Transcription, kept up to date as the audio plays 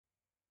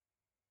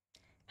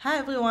Hi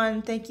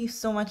everyone, thank you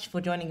so much for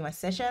joining my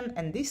session,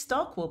 and this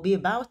talk will be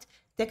about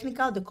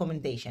technical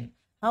documentation.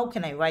 How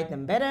can I write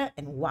them better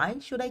and why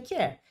should I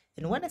care?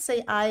 And when I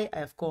say I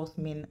of course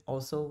mean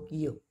also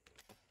you.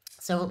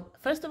 So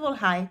first of all,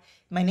 hi,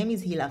 my name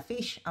is Hila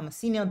Fish. I'm a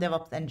senior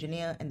DevOps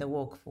engineer and I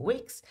work for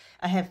Wix.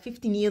 I have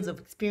 15 years of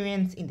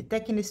experience in the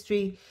tech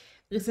industry.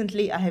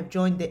 Recently, I have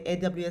joined the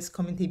AWS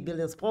Community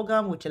Builders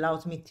program, which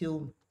allows me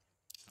to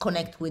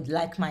connect with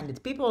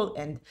like-minded people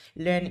and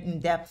learn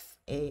in depth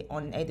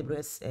on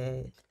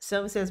AWS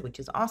services, which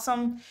is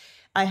awesome.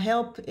 I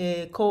help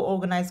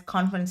co-organize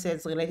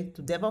conferences related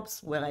to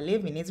DevOps where I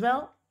live in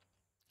Israel.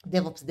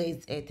 DevOps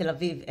Days Tel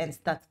Aviv and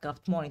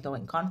StatsCraft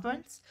Monitoring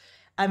Conference.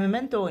 I'm a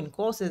mentor in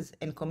courses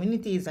and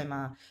communities. I'm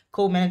a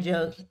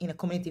co-manager in a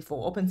community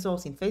for open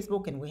source in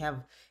Facebook, and we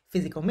have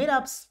physical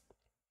meetups.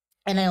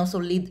 And I also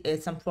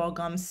lead some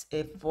programs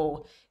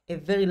for a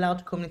very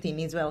large community in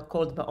Israel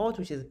called Ba'ot,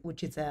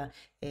 which is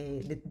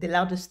the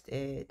largest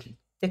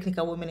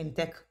technical women in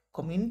tech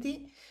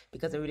community,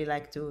 because I really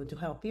like to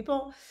help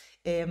people.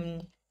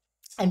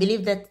 I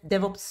believe that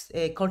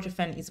DevOps culture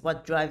fan is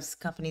what drives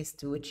companies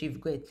to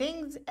achieve great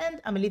things, and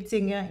I'm a lead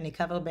singer in a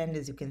cover band,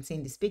 as you can see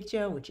in this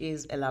picture, which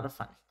is a lot of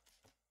fun.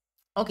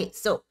 Okay,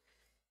 so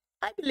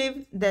I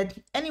believe that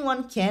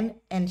anyone can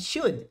and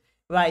should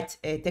write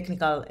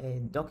technical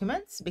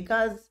documents,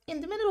 because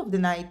in the middle of the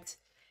night,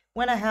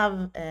 when I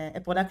have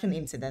a production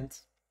incident,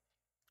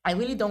 I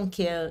really don't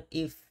care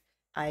if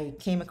I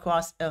came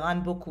across a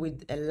run book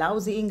with a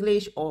lousy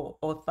English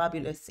or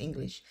fabulous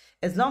English.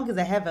 As long as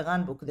I have a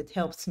run book that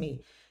helps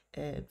me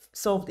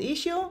solve the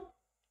issue,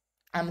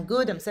 I'm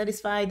good, I'm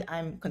satisfied,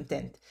 I'm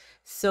content.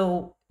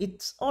 So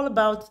it's all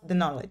about the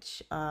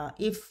knowledge.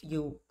 If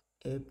you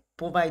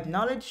provide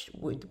knowledge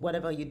with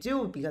whatever you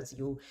do because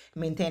you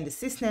maintain the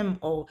system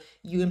or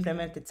you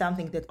implemented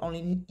something that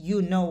only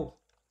you know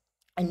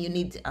and you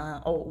need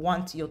or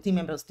want your team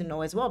members to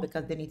know as well,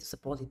 because they need to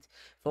support it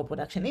for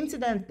production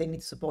incident, they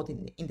need to support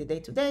it in the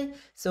day-to-day.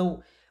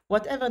 So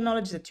whatever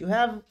knowledge that you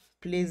have,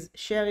 please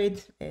share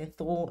it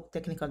through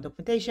technical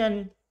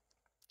documentation.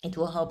 It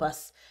will help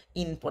us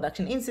in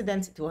production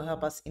incidents, it will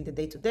help us in the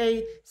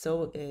day-to-day,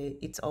 so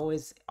it's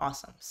always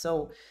awesome.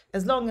 So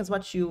as long as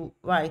what you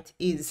write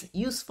is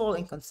useful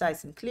and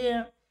concise and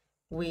clear,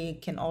 we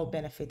can all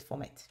benefit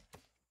from it.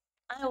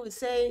 I always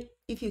say,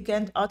 if you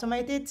can't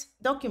automate it,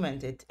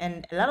 document it.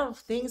 And a lot of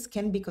things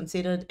can be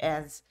considered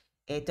as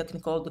a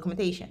technical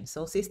documentation.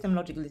 So system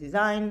logical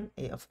design,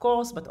 of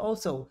course, but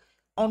also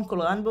on-call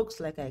runbooks,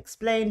 like I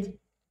explained,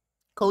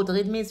 code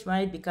readmes,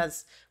 right?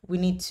 Because we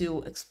need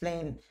to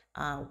explain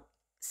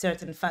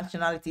certain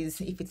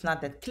functionalities if it's not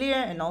that clear,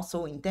 and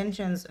also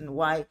intentions and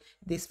why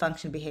this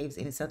function behaves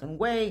in a certain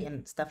way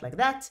and stuff like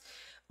that.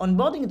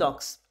 Onboarding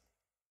docs.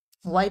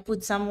 Why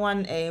put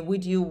someone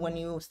with you when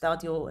you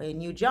start your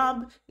new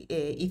job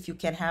if you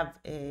can have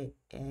an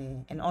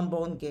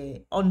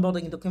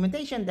onboarding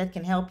documentation that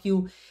can help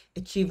you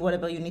achieve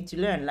whatever you need to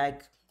learn,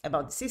 like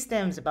about the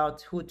systems,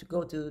 about who to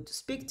go to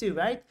speak to,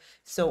 right?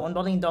 So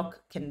onboarding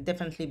doc can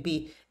definitely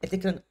be a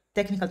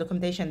technical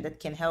documentation that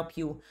can help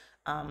you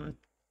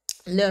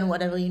learn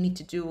whatever you need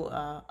to do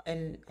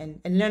and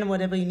learn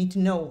whatever you need to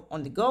know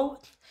on the go.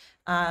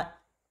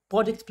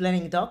 Project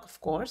planning doc,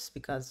 of course,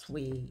 because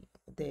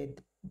the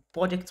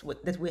projects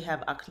that we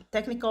have are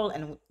technical,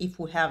 and if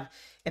we have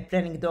a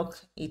planning doc,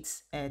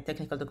 it's a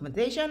technical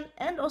documentation.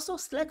 And also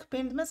Slack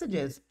pinned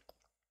messages.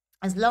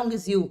 As long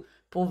as you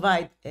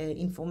provide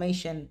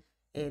information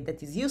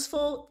that is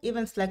useful,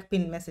 even Slack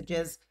pinned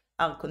messages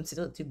are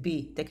considered to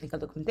be technical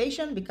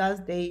documentation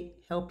because they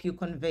help you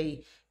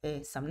convey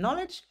some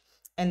knowledge.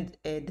 And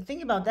the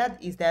thing about that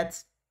is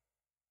that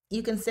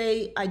you can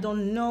say, I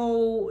don't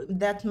know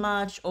that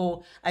much,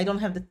 or I don't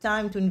have the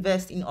time to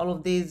invest in all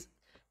of these.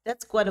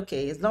 That's quite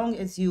okay. As long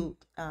as you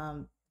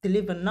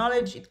deliver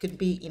knowledge, it could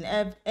be in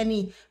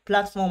any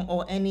platform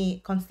or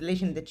any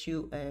constellation that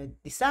you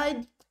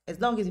decide.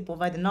 As long as you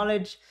provide the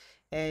knowledge,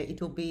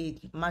 it will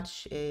be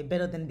much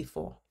better than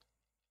before.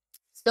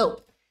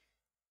 So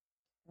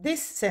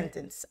this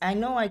sentence, I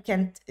know I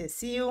can't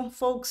see you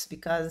folks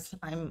because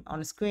I'm on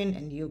a screen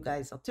and you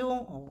guys are too,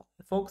 or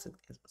folks,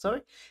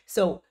 sorry.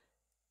 So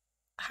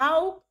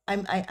how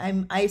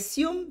I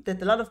assume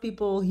that a lot of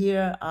people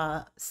here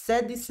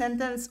said this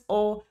sentence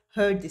or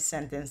heard this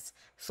sentence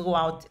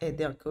throughout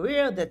their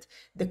career, that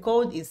the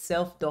code is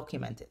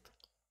self-documented.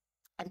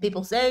 And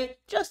people say,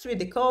 just read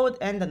the code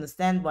and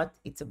understand what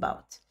it's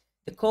about.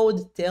 The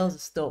code tells a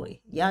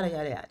story, yada,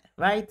 yada, yada,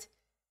 right?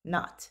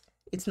 Not.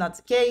 It's not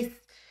the case.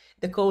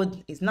 The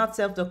code is not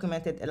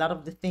self-documented. A lot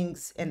of the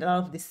things and a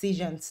lot of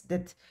decisions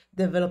that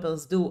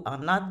developers do are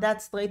not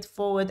that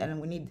straightforward, and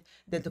we need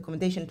the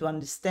documentation to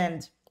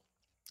understand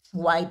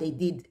why they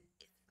did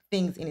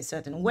things in a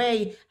certain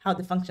way, how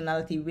the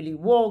functionality really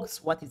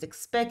works, what is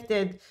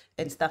expected,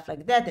 and stuff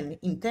like that, and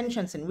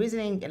intentions and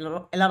reasoning, and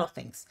a lot of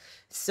things.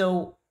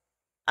 So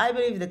I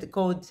believe that the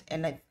code,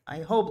 and I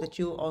hope that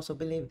you also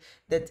believe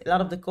that a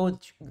lot of the code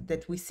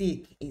that we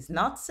see is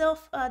not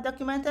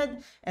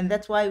self-documented, and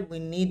that's why we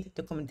need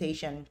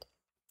documentation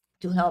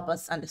to help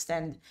us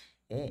understand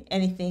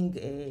anything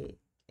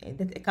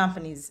that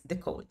accompanies the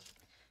code.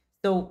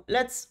 So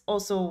let's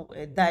also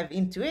dive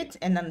into it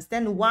and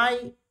understand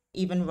why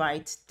even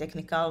write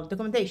technical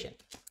documentation.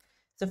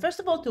 So first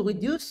of all, to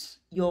reduce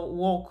your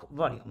work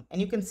volume.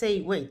 And you can say,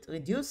 wait,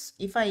 reduce?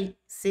 If I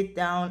sit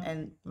down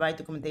and write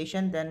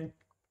documentation, then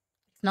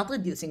it's not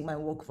reducing my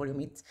work volume,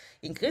 it's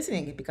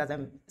increasing it because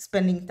I'm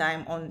spending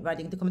time on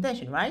writing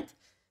documentation, right?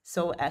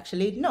 So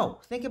actually, no,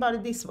 think about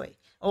it this way.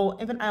 Or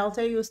even I'll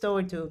tell you a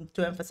story to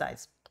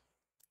emphasize.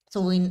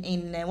 So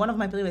in one of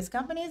my previous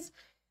companies,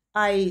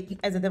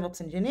 as a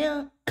DevOps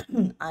engineer,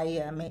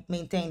 I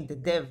maintained the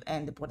dev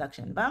and the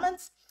production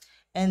environments.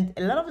 And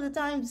a lot of the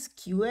times,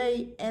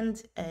 QA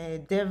and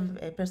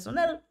dev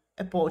personnel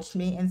approached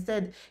me and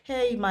said,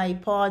 hey, my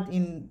pod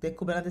in the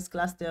Kubernetes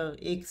cluster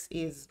X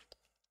is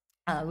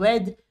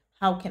red.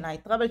 How can I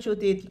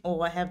troubleshoot it?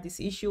 Or I have this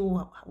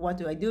issue. What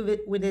do I do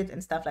with it?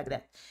 And stuff like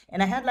that.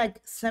 And I had like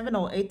 7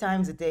 or 8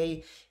 times a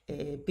day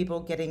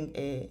people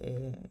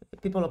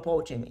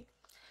approaching me.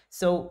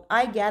 So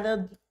I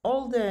gathered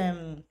all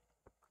the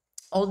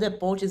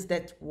approaches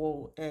that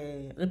were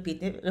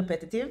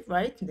repetitive,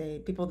 right? The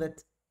people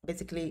that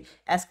basically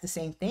ask the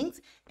same things,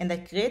 and I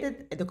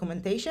created a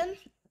documentation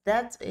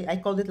that I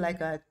called it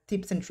like a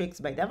tips and tricks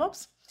by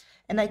DevOps,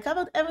 and I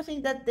covered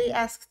everything that they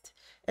asked.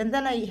 And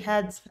then I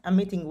had a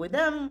meeting with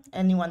them.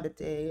 Anyone that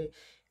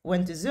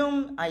went to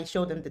Zoom, I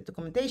showed them the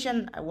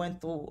documentation. I went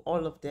through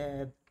all of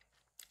the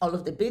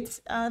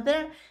bits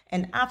there,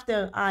 and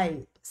after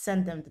I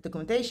sent them the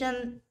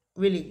documentation,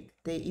 really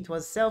it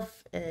was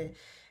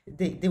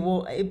they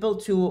were able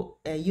to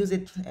use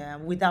it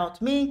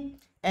without me.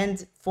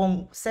 And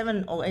from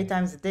 7 or 8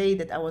 times a day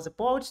that I was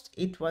approached,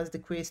 it was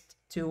decreased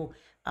to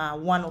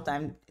 1 or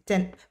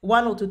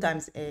 2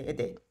 times a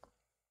day.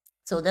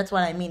 So that's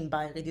what I mean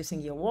by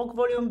reducing your work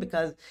volume,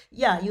 because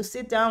yeah, you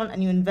sit down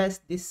and you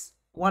invest this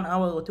 1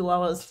 hour or 2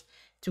 hours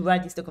to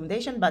write this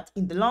documentation, but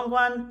in the long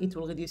run, it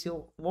will reduce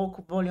your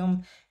work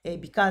volume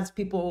because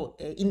people,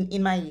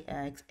 in my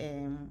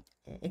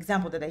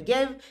example that I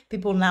gave,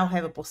 people now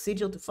have a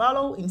procedure to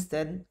follow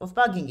instead of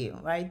bugging you,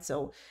 right?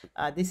 So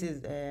this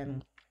is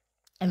a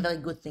very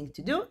good thing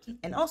to do.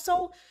 And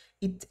also,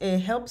 it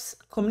helps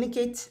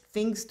communicate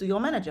things to your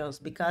managers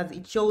because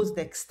it shows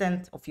the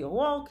extent of your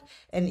work.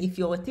 And if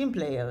you're a team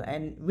player,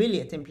 and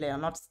really a team player,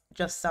 not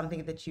just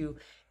something that you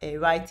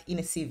write in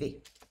a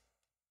CV.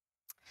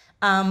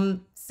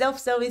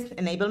 Self-service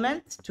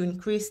enablement to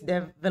increase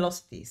the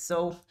velocity.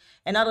 So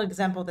another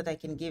example that I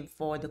can give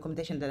for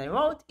documentation that I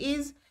wrote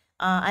is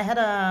I had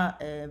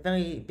a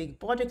very big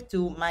project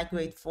to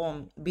migrate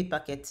from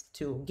Bitbucket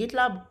to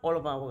GitLab, all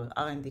of our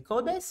R&D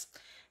code base.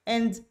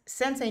 And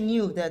since I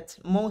knew that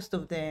most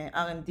of the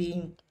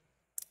R&D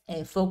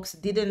folks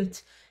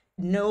didn't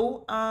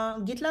know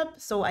GitLab,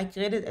 so I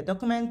created a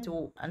document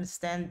to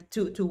understand,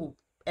 to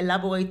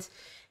elaborate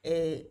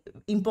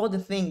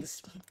important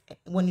things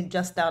when you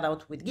just start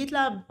out with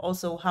GitLab,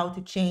 also how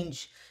to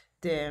change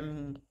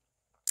the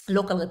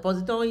local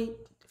repository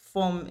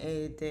from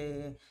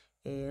the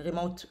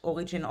remote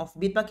origin of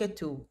Bitbucket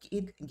to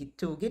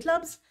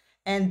GitLabs.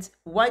 And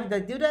why did I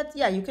do that?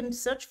 Yeah, you can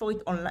search for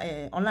it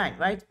online,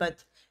 right?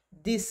 But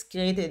this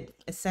created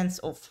a sense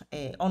of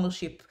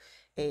ownership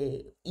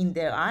in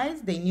their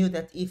eyes. They knew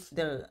that if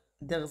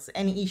there's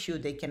any issue,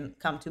 they can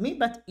come to me,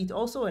 but it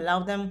also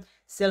allowed them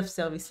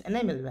self-service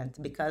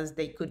enablement because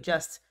they could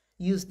just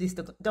use this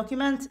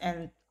document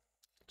and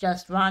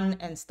just run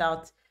and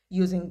start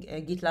using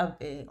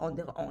GitLab on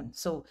their own.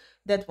 So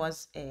that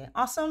was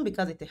awesome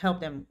because it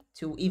helped them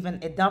to even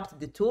adopt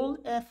the tool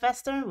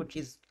faster, which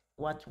is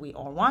what we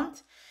all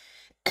want.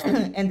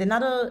 And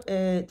another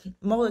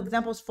more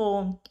examples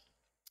for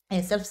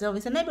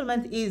self-service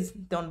enablement is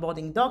the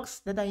onboarding docs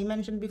that I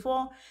mentioned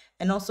before,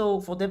 and also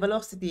for the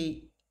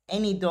velocity,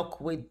 any doc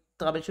with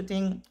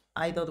troubleshooting,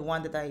 either the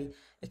one that I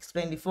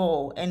explained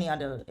before or any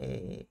other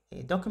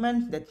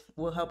document that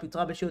will help you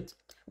troubleshoot,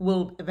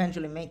 will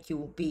eventually make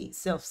you be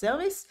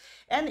self-service.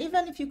 And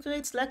even if you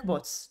create Slack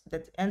bots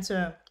that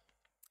answer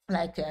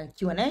like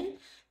Q&A,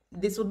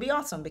 this would be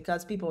awesome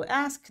because people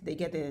ask, they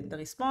get the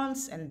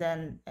response, and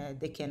then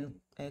they can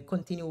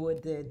continue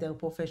with their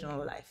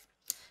professional life.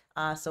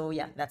 So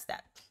yeah, that's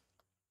that.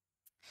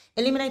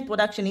 Eliminate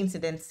production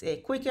incidents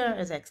quicker,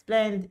 as I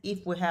explained.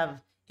 If we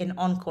have an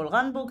on-call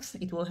runbooks,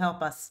 it will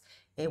help us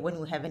when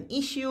we have an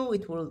issue.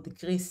 It will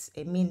decrease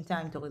a mean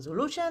time to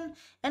resolution,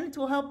 and it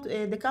will help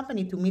the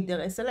company to meet their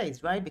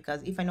SLAs, right?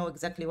 Because if I know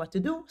exactly what to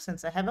do,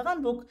 since I have a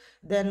runbook,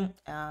 then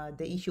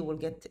the issue will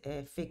get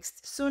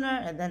fixed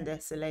sooner, and then the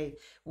SLA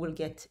will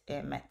get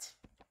met.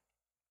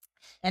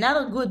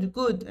 Another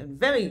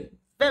very,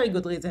 very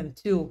good reason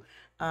to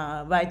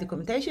write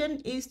documentation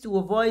is to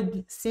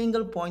avoid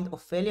single point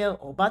of failure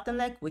or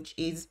bottleneck, which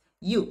is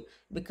you.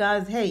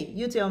 Because, hey,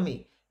 you tell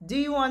me, do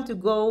you want to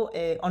go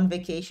on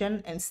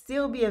vacation and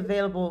still be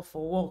available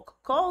for work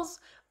calls,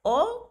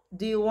 or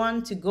do you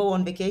want to go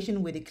on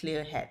vacation with a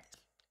clear head,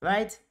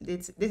 right?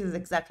 This is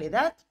exactly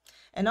that.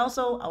 And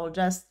also, I will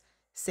just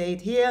say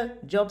it here,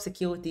 job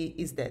security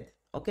is dead,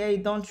 okay?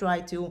 Don't try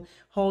to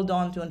hold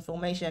on to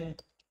information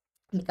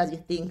because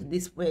you think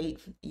this way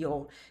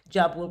your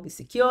job will be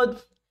secured.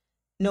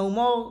 No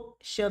more,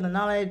 share the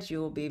knowledge,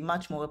 you'll be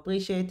much more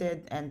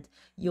appreciated and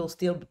you'll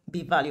still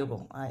be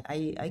valuable.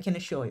 I can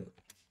assure you.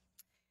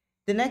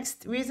 The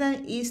next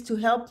reason is to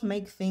help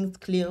make things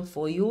clear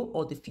for you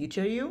or the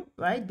future you,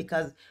 right?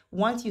 Because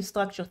once you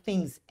structure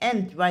things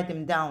and write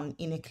them down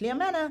in a clear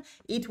manner,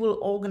 it will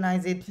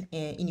organize it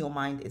in your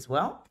mind as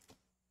well.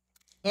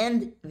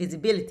 And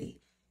visibility.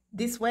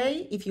 This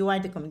way, if you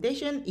write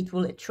documentation, it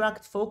will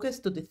attract focus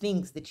to the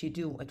things that you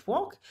do at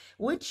work,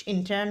 which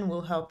in turn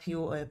will help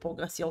you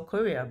progress your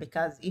career.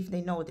 Because if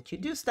they know that you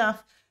do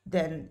stuff,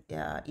 then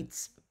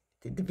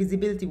the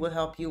visibility will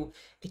help you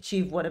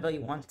achieve whatever you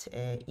want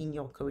in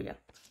your career.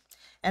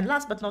 And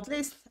last but not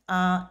least,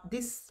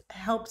 this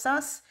helps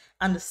us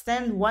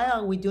understand why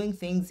are we doing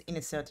things in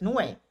a certain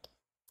way.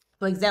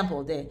 For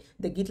example, the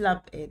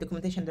GitLab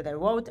documentation that I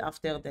wrote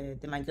after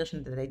the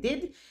migration that I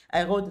did,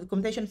 I wrote the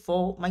documentation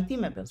for my team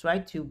members,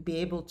 right? To be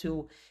able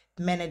to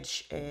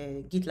manage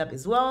GitLab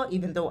as well.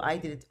 Even though I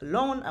did it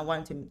alone, I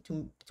wanted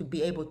to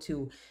be able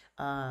to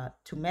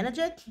manage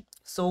it.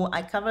 So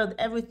I covered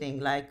everything,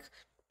 like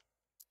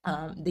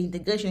the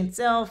integration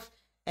itself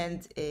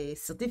and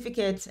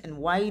certificates, and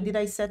why did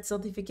I set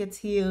certificates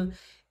here.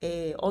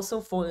 Also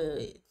for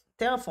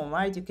Terraform,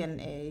 right? You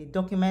can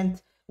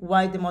document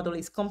why the model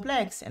is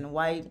complex and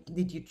why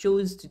did you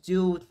choose to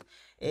do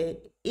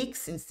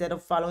X instead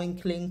of following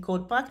clean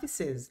code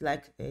practices,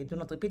 like do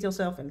not repeat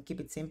yourself and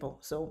keep it simple.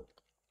 So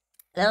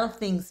a lot of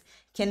things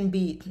can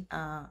be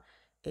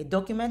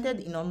documented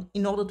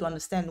in order to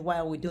understand why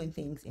are we doing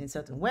things in a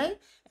certain way.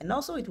 And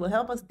also it will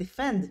help us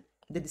defend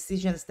the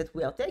decisions that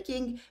we are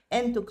taking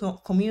and to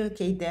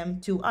communicate them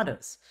to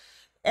others.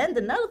 And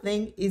another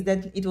thing is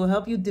that it will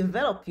help you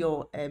develop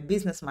your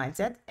business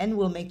mindset and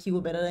will make you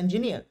a better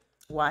engineer.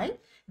 Why?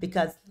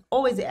 Because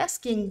always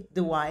asking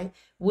the why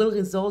will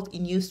result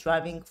in you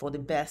striving for the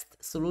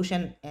best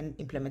solution and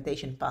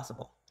implementation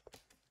possible.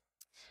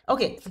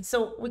 Okay,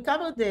 so we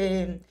covered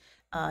the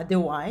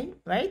why,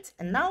 right?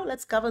 And now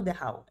let's cover the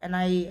how. And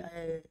I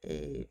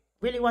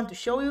really want to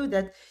show you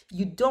that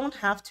you don't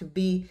have to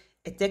be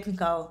a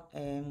technical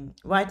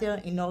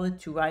writer in order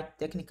to write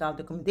technical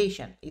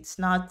documentation. It's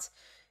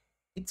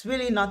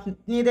really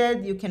not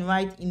needed. You can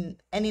write in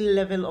any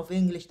level of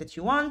English that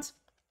you want.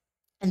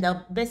 And there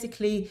are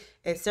basically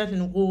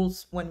certain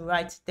rules when you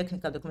write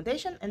technical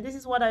documentation. And this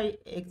is what I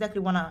exactly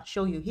want to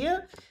show you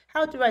here,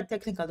 how to write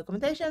technical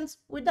documentations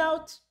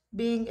without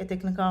being a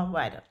technical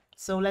writer.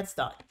 So let's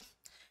start.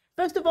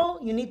 First of all,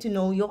 you need to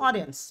know your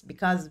audience,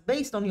 because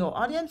based on your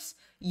audience,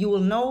 you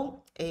will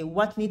know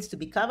what needs to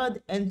be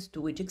covered and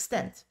to which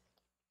extent.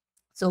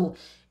 So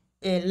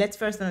let's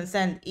first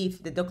understand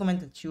if the document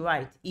that you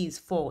write is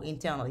for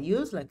internal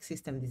use, like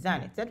system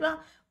design, etc.,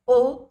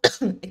 or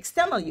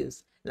external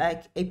use,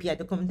 like API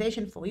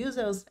documentation for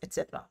users,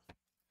 etc.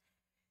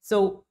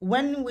 So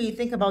when we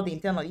think about the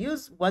internal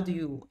use, what do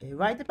you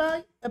write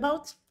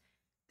about?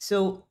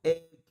 So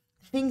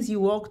things you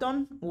worked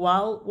on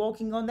while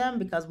working on them,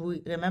 because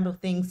we remember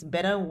things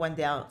better when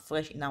they are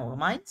fresh in our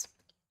minds.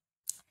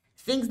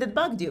 Things that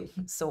bugged you,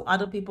 so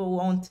other people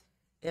won't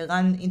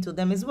run into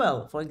them as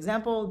well. For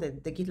example, the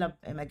GitLab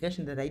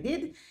migration that I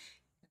did,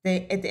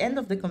 at the end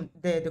of the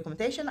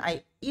documentation,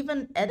 I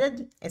even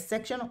added a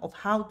section of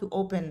how to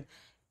open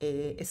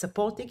a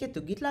support ticket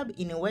to GitLab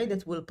in a way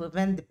that will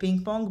prevent the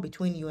ping pong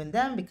between you and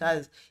them,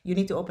 because you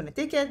need to open a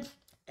ticket.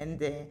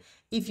 And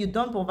if you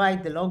don't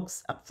provide the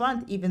logs up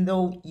front, even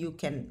though you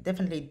can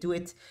definitely do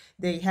it,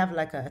 they have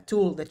like a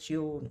tool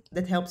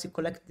that helps you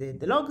collect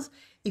the logs.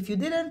 If you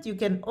didn't, you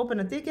can open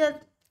a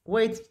ticket,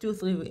 wait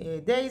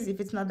 2-3 days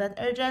if it's not that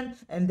urgent,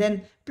 and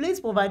then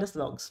please provide us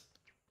logs.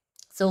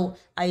 So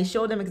I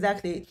show them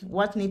exactly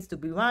what needs to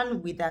be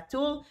run with that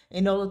tool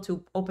in order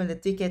to open the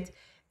ticket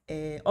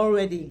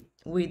already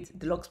with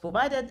the logs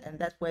provided, and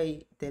that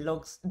way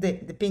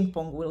the ping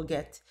pong will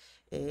get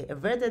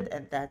averted,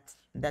 and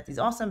that is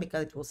awesome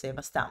because it will save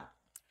us time.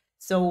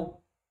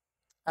 So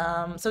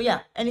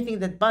yeah, anything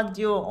that bugged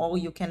you or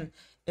you can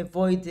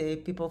avoid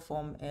people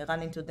from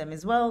running into them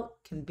as well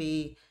can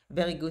be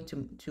very good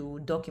to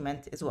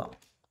document as well.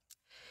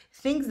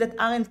 Things that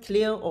aren't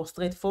clear or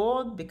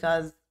straightforward,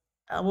 because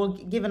I will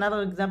give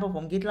another example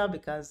from GitLab,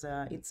 because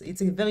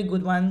it's a very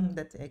good one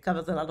that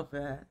covers a lot of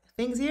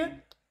things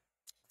here.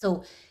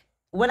 So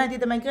when I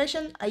did the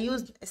migration, I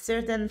used a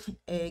certain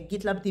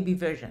GitLab DB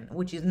version,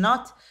 which is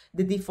not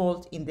the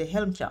default in the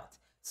Helm chart.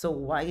 So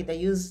why did I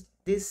use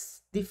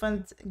this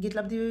different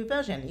GitLab DB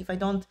version? If I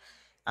don't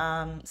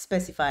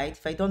specify it,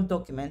 if I don't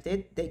document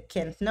it, they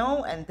can't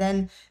know, and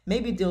then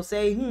maybe they'll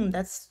say,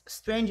 that's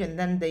strange, and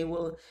then they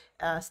will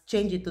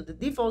change it to the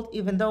default,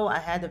 even though I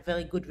had a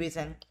very good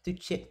reason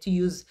to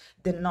use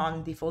the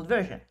non-default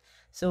version.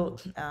 So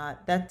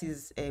that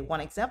is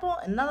one example.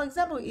 Another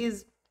example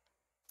is,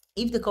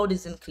 if the code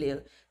isn't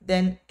clear,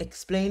 then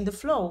explain the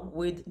flow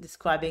with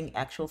describing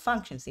actual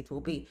functions. It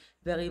will be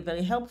very,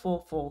 very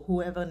helpful for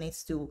whoever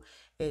needs to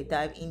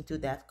dive into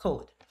that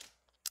code.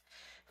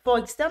 For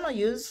external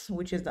use,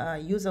 which is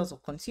users or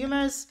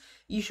consumers,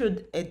 you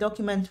should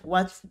document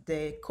what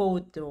the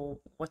code or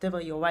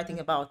whatever you're writing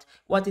about,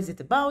 what is it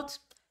about,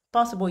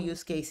 possible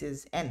use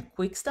cases, and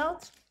quick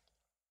start.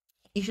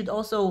 You should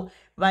also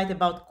write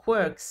about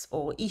quirks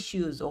or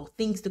issues or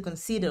things to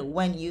consider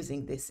when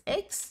using this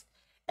X,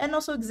 and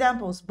also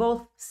examples,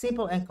 both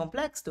simple and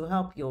complex, to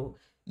help your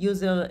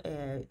user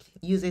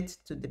use it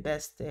to the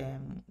best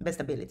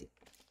ability.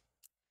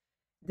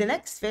 The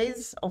next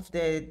phase of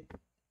the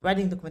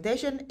writing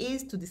documentation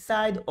is to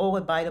decide or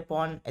abide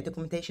upon a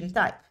documentation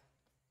type.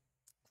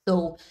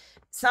 So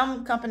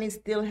some companies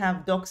still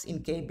have docs in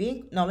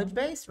KB knowledge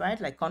base, right,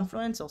 like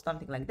Confluence or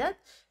something like that.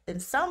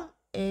 And some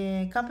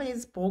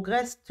companies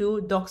progress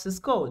to docs as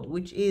code,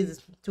 which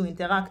is to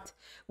interact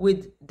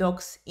with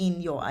docs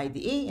in your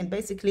IDE. And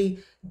basically,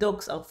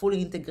 docs are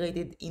fully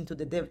integrated into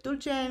the dev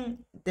toolchain.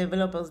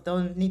 Developers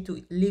don't need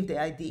to leave the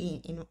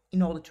IDE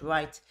in order to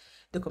write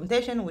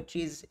documentation, which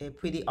is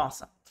pretty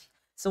awesome.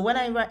 So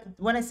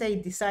when I say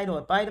decide or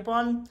abide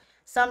upon,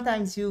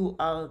 sometimes you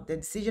are the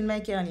decision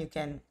maker and you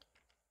can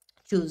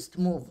choose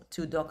to move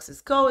to docs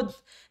as code,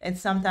 and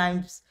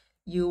sometimes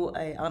you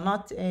are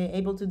not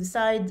able to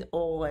decide,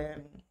 or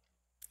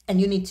and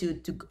you need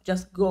to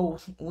just go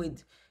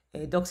with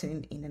docs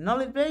in a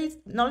knowledge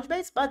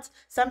base. But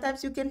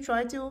sometimes you can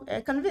try to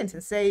convince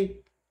and say,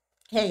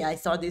 hey, I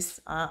saw this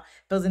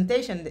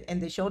presentation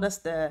and they showed us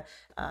the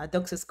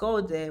docs as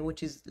code,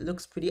 which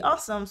looks pretty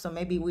awesome. So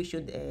maybe we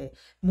should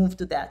move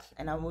to that.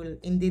 And I will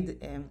indeed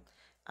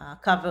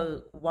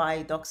cover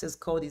why docs as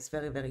code is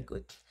very, very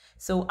good.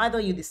 So either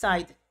you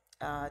decide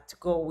to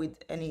go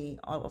with any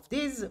of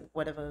these,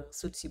 whatever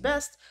suits you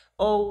best,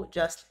 or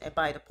just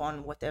abide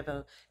upon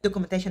whatever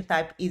documentation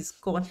type is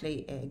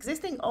currently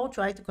existing, or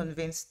try to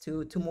convince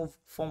to move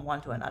from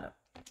one to another.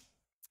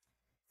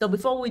 So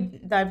before we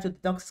dive to the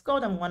docs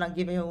code, I'm going to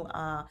give you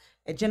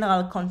a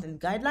general content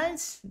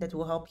guidelines that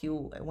will help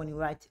you when you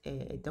write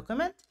a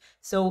document.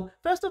 So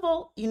first of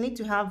all, you need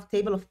to have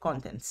table of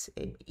contents.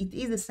 It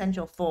is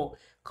essential for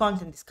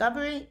content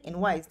discovery. And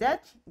why is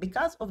that?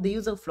 Because of the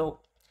user flow.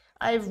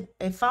 I've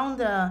found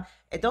a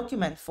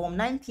document from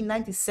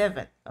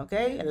 1997,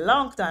 okay, a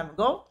long time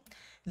ago,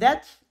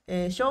 that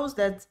shows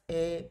that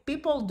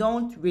people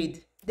don't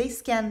read, they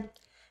scan.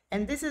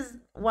 And this is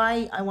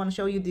why I want to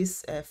show you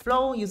this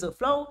flow, user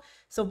flow.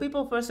 So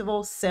people, first of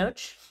all,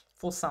 search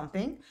for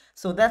something.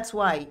 So that's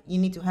why you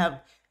need to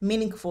have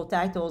meaningful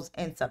titles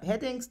and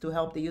subheadings to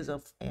help the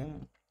user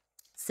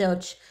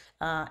search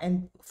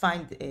and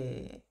find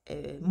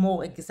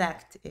more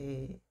exact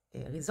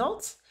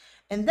results.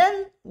 And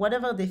then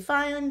whatever they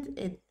found,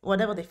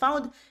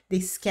 they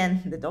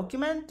scan the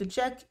document to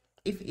check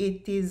if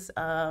it is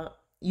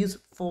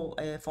useful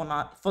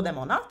for them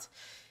or not.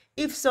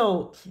 If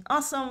so,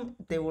 awesome,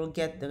 they will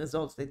get the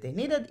results that they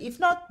needed. If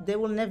not, they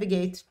will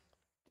navigate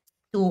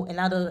to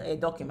another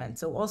document.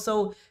 So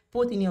also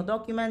put in your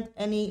document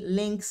any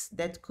links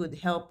that could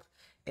help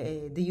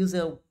the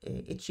user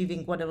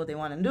achieving whatever they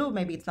want to do.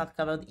 Maybe it's not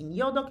covered in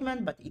your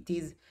document, but it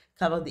is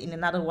covered in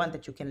another one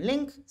that you can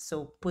link.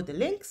 So put the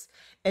links,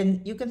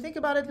 and you can think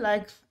about it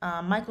like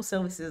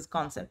microservices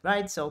concept,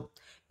 right? So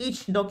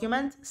each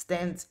document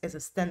stands as a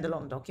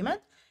standalone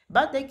document,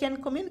 but they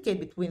can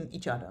communicate between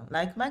each other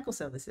like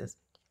microservices.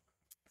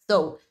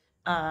 So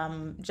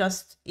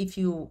just if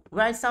you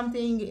write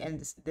something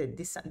and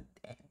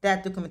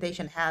that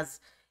documentation has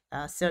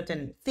a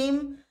certain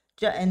theme,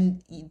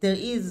 and there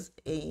is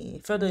a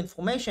further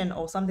information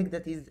or something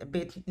that is a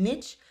bit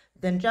niche,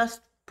 then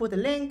just put a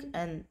link,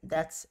 and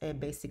that's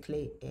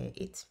basically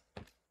it.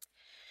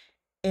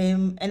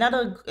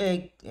 Another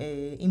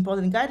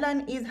important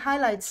guideline is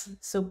highlights.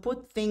 So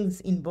put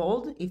things in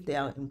bold if they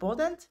are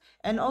important,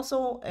 and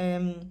also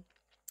in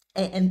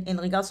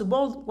regards to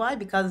bold, why?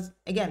 Because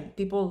again,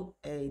 people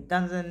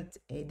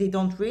they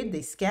don't read,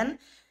 they scan,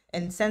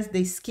 and since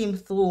they skim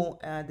through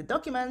the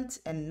document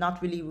and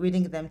not really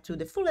reading them to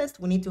the fullest,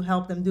 we need to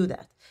help them do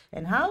that.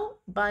 And how?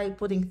 By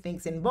putting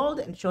things in bold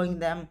and showing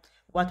them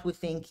what we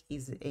think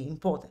is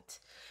important.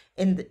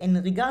 And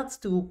in regards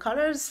to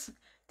colors,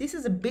 this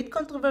is a bit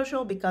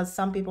controversial because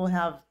some people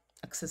have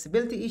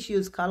accessibility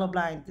issues,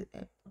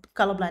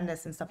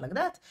 colorblindness and stuff like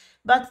that.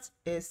 But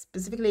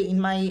specifically in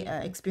my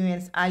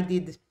experience, I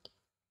did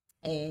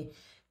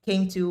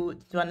came to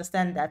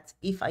understand that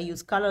if I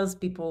use colors,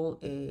 people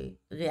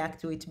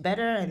react to it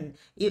better, and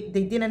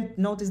they didn't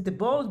notice the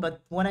bold,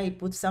 but when I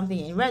put something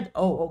in red,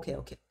 oh, okay.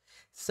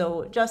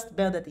 So just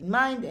bear that in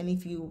mind. And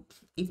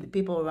if the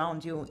people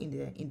around you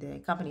in the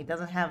company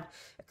doesn't have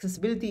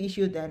accessibility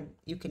issue, then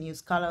you can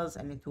use colors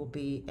and it will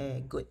be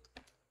good.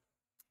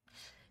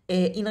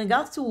 In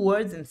regards to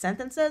words and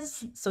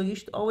sentences, so you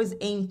should always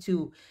aim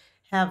to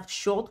have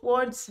short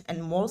words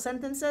and more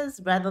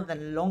sentences rather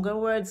than longer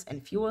words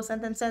and fewer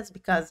sentences,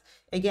 because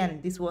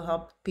again, this will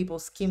help people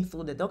skim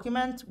through the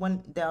document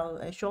when there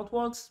are short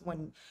words,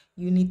 when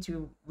you need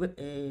to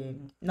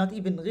not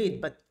even read,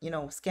 but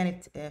scan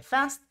it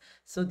fast.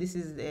 So this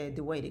is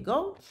the way to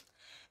go.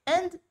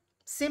 And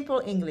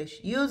simple English,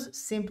 use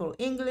simple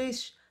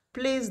English.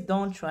 Please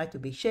don't try to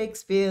be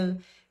Shakespeare.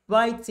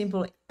 write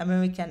simple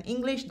American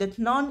English that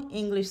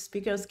non-English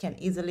speakers can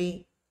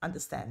easily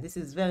understand. This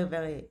is very,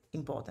 very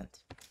important.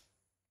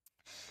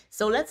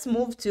 So let's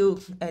move to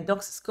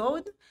Dox's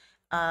code.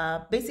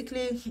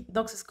 Basically,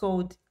 Dox's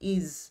code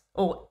is,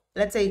 or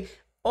let's say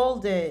all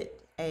the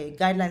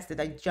guidelines that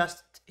I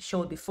just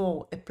showed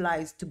before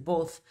applies to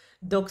both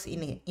docs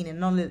in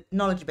a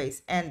knowledge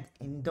base and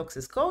in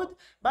Dox's code,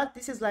 but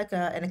this is like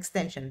an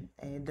extension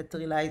that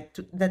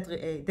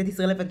is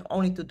relevant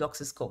only to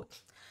Dox's code.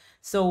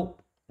 So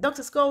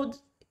Dox's code,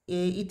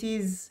 it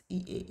is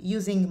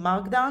using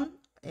Markdown,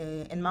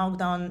 and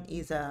Markdown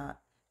is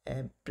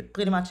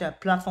pretty much a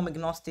platform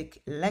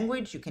agnostic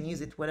language. You can use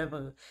it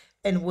wherever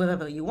and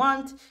wherever you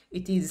want.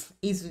 It is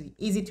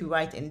easy to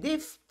write in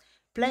diff,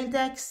 plain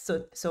text,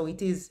 so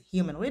it is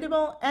human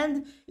readable,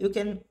 and you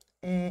can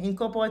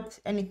incorporate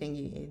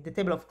anything, the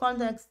table of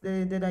contents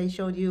that I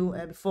showed you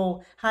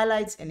before,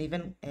 highlights, and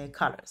even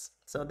colors.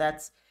 So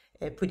that's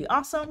pretty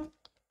awesome.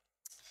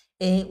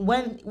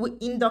 When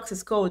in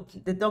Dox's code,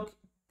 the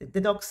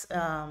docs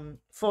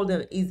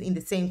folder is in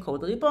the same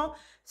code repo,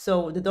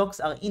 so the docs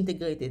are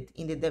integrated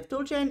in the dev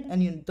toolchain,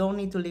 and you don't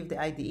need to leave the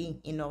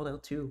IDE in order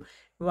to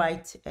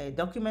write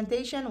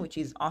documentation, which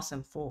is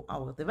awesome for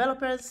our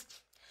developers.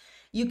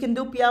 You can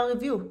do PR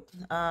review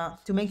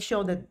to make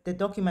sure that the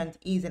document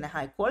is in a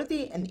high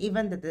quality and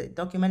even that the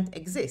document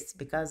exists,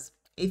 because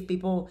if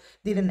people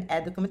didn't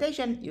add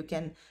documentation, you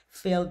can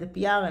fail the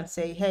PR and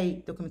say,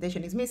 hey,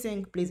 documentation is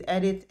missing, please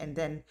add it, and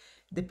then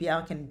the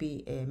PR can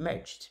be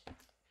merged.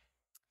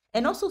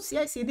 And also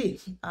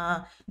CI/CD.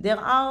 There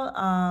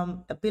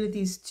are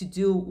abilities to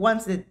do,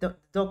 once the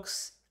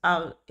docs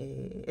are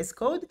as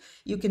code,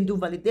 you can do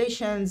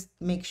validations,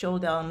 make sure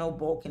there are no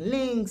broken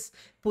links,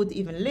 put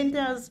even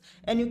linters,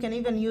 and you can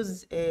even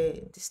use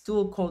this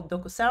tool called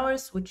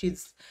Docosaurus, which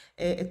is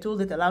a tool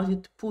that allows you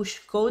to push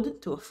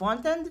code to a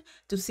front end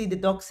to see the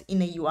docs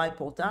in a UI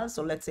portal.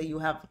 So let's say you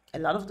have a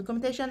lot of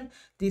documentation.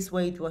 This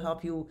way it will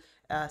help you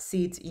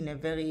see it in a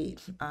very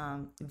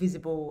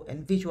visible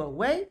and visual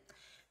way.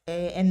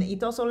 And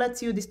it also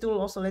lets you, this tool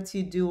also lets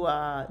you do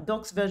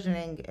docs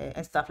versioning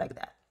and stuff like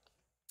that.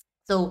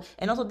 So,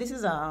 and also this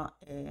is a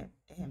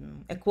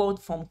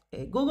quote from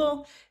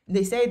Google.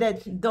 They say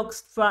that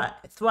docs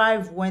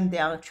thrive when they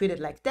are treated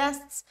like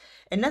tests.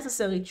 A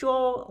necessary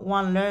chore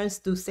one learns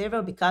to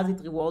savor because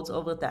it rewards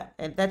over time.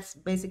 And that's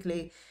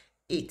basically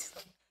it.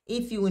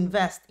 If you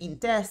invest in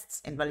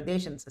tests and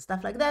validations and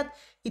stuff like that,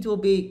 it will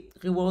be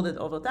rewarded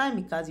over time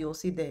because you'll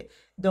see the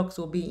docs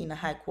will be in a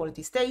high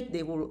quality state.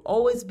 They will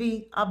always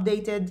be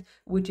updated,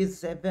 which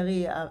is a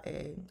very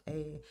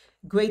a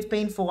great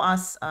pain for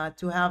us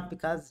to have,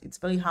 because it's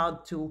very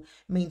hard to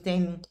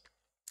maintain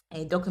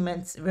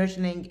documents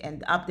versioning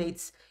and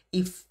updates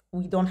if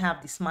we don't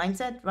have this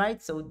mindset,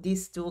 right? So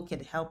this tool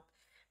can help,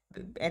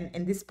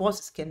 and this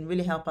process can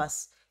really help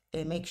us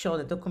make sure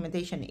that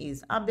documentation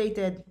is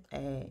updated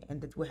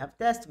and that we have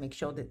tests to make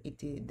sure that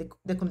the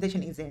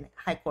documentation is in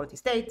high quality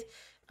state,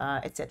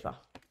 etc.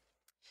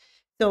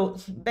 So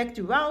back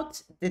to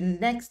route, the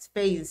next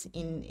phase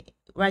in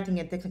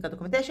writing a technical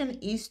documentation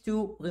is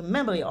to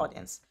remember your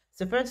audience.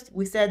 So first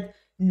we said,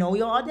 know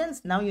your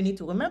audience. Now you need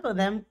to remember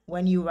them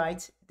when you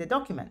write the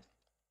document.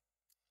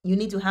 You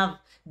need to have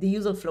the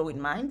user flow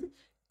in mind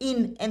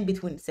in and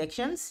between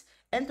sections,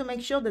 and to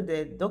make sure that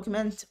the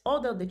document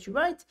order that you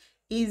write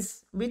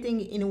is written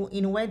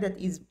in a way that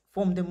is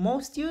from the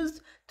most used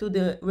to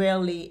the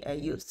rarely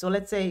used. So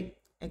let's say,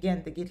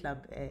 again, the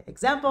GitLab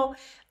example,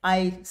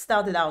 I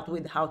started out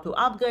with how to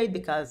upgrade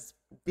because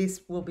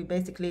this will be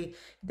basically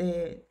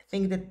the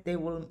thing that they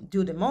will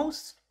do the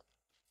most.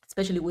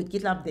 Especially with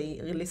GitLab, they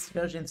release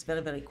versions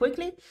very, very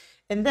quickly.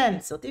 And then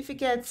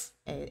certificates,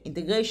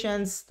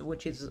 integrations,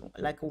 which is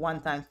like a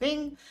one-time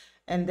thing,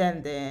 and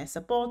then the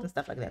support and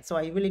stuff like that. So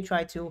I really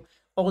try to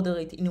order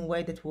it in a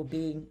way that will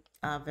be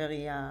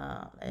very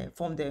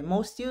from the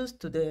most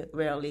used to the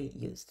rarely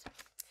used.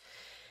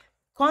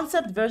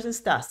 Concept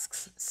versus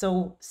tasks.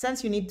 So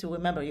since you need to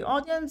remember your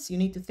audience, you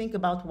need to think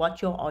about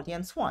what your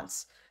audience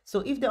wants.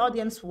 So if the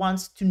audience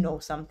wants to know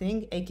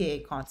something, aka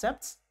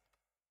concepts,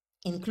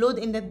 include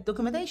in the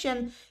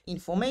documentation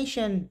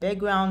information,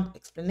 background,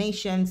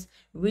 explanations,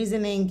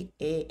 reasoning,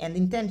 and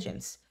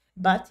intentions.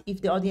 But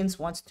if the audience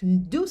wants to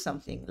do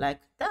something like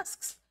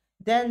tasks,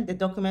 then the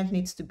document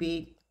needs to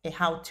be a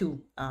how-to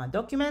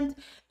document,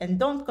 and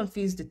don't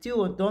confuse the two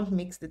or don't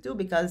mix the two,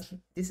 because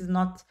this is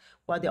not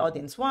what the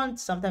audience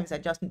wants. Sometimes I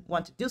just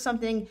want to do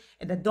something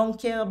and I don't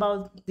care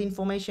about the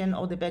information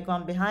or the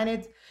background behind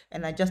it,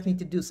 and I just need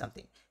to do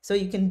something. So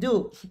you can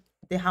do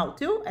the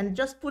how-to and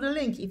just put a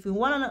link. If you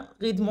want to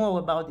read more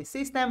about the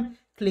system,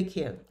 click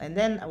here, and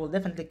then I will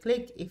definitely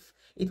click if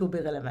it will be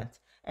relevant.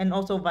 And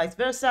also vice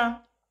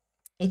versa.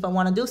 If I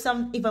want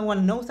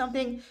to know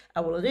something,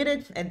 I will read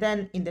it, and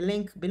then in the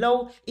link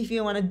below, if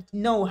you want to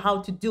know how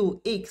to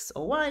do X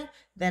or Y,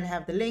 then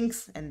have the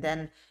links and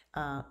then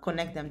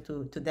connect them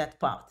to that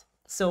part.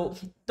 So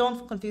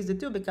don't confuse the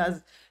two,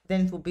 because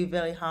then it will be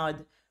very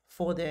hard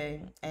for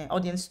the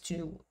audience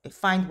to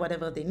find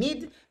whatever they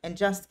need and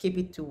just keep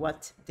it to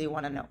what they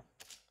want to know.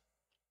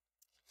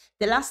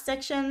 The last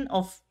section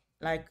of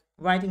like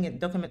writing a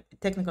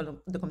technical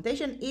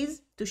documentation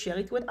is to share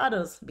it with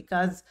others,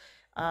 because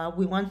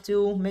we want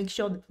to make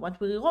sure that what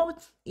we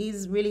wrote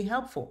is really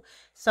helpful.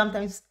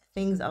 Sometimes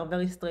things are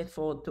very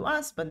straightforward to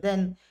us, but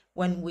then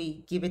when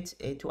we give it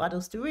to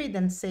others to read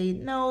and say,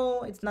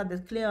 no, it's not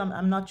that clear,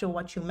 I'm not sure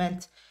what you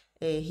meant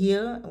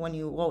here when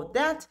you wrote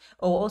that,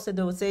 or also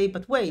they will say,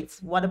 but wait,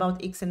 what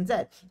about X and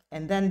Z?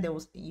 And then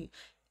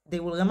they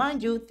will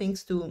remind you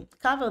things to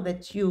cover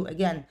that you,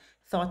 again,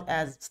 thought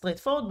as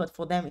straightforward, but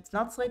for them it's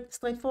not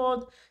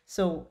straightforward.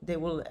 So they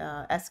will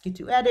ask you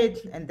to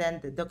edit, and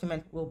then the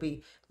document will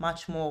be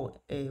much more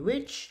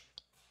rich,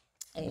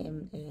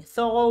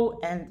 thorough,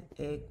 and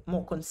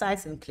more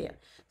concise and clear.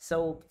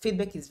 So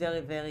feedback is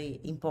very, very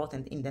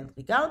important in that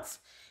regards.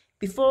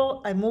 Before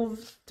I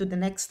move to the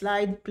next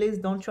slide, please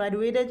don't try to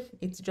read it.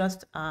 It's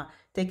just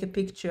take a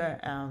picture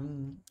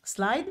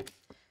slide.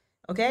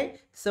 Okay,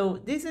 so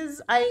this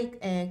is, I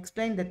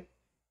explained that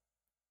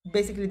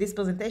basically this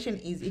presentation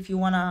is if you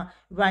want to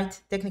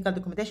write technical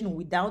documentation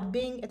without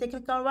being a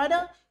technical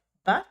writer.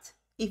 But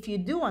if you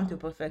do want to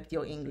perfect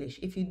your English,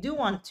 if you do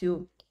want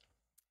to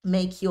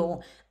make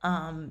your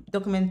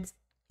document,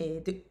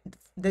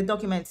 the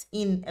documents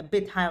in a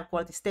bit higher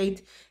quality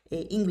state,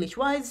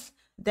 English-wise,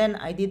 then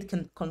I did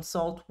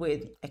consult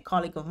with a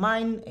colleague of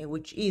mine,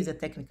 which is a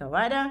technical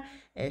writer,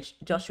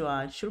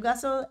 Joshua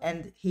Schulgasser,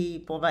 and he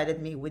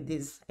provided me with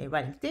these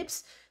writing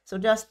tips. So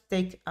just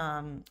take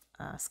a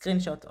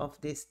screenshot of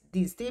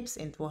these tips,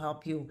 and it will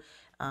help you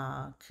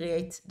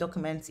create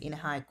documents in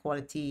high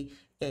quality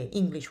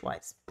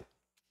English-wise.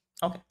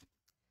 Okay,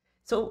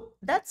 so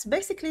that's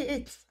basically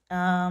it.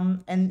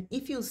 And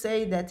if you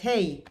say that,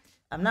 hey,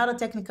 I'm not a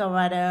technical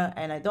writer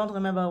and I don't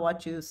remember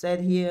what you said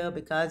here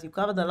because you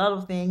covered a lot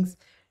of things,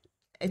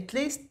 at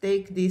least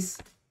take this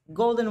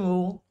golden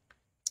rule,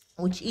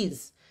 which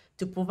is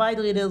to provide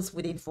readers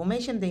with the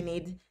information they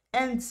need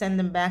and send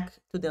them back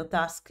to their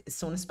task as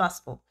soon as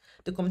possible.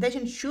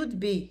 Documentation should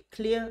be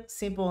clear,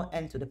 simple,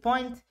 and to the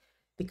point,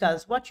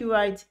 because what you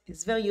write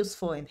is very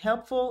useful and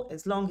helpful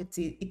as long as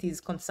it is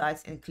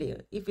concise and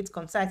clear. If it's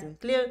concise and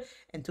clear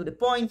and to the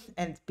point,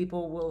 and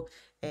people will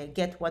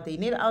get what they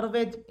need out of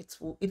it,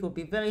 it will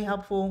be very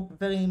helpful,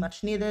 very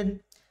much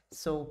needed.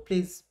 So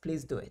please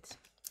do it.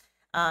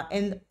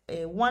 And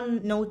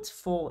one note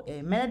for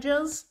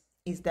managers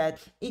is that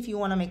if you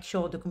want to make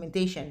sure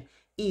documentation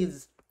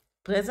is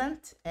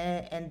present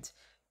and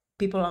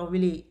people are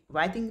really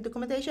writing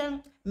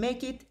documentation,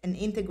 make it an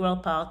integral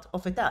part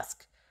of a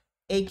task.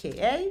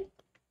 AKA,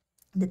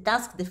 the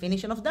task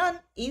definition of done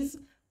is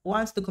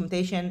once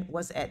documentation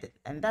was added.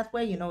 And that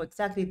way you know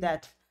exactly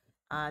that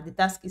the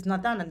task is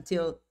not done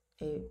until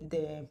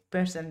the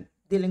person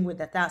dealing with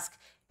the task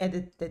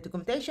edit the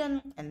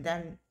documentation, and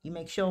then you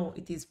make sure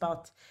it is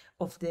part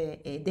of the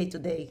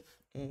day-to-day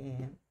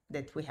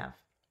that we have.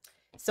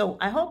 So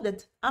I hope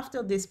that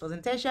after this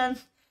presentation,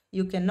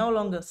 you can no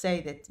longer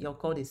say that your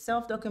code is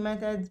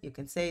self-documented. You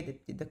can say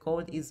that the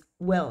code is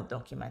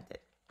well-documented.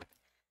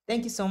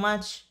 Thank you so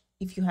much.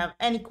 If you have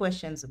any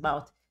questions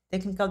about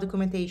technical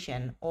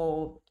documentation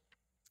or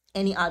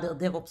any other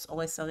DevOps or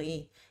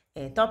SRE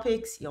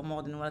topics, you're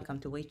more than welcome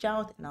to reach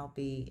out, and I'll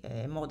be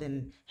more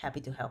than happy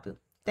to help you.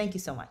 Thank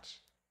you so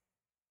much.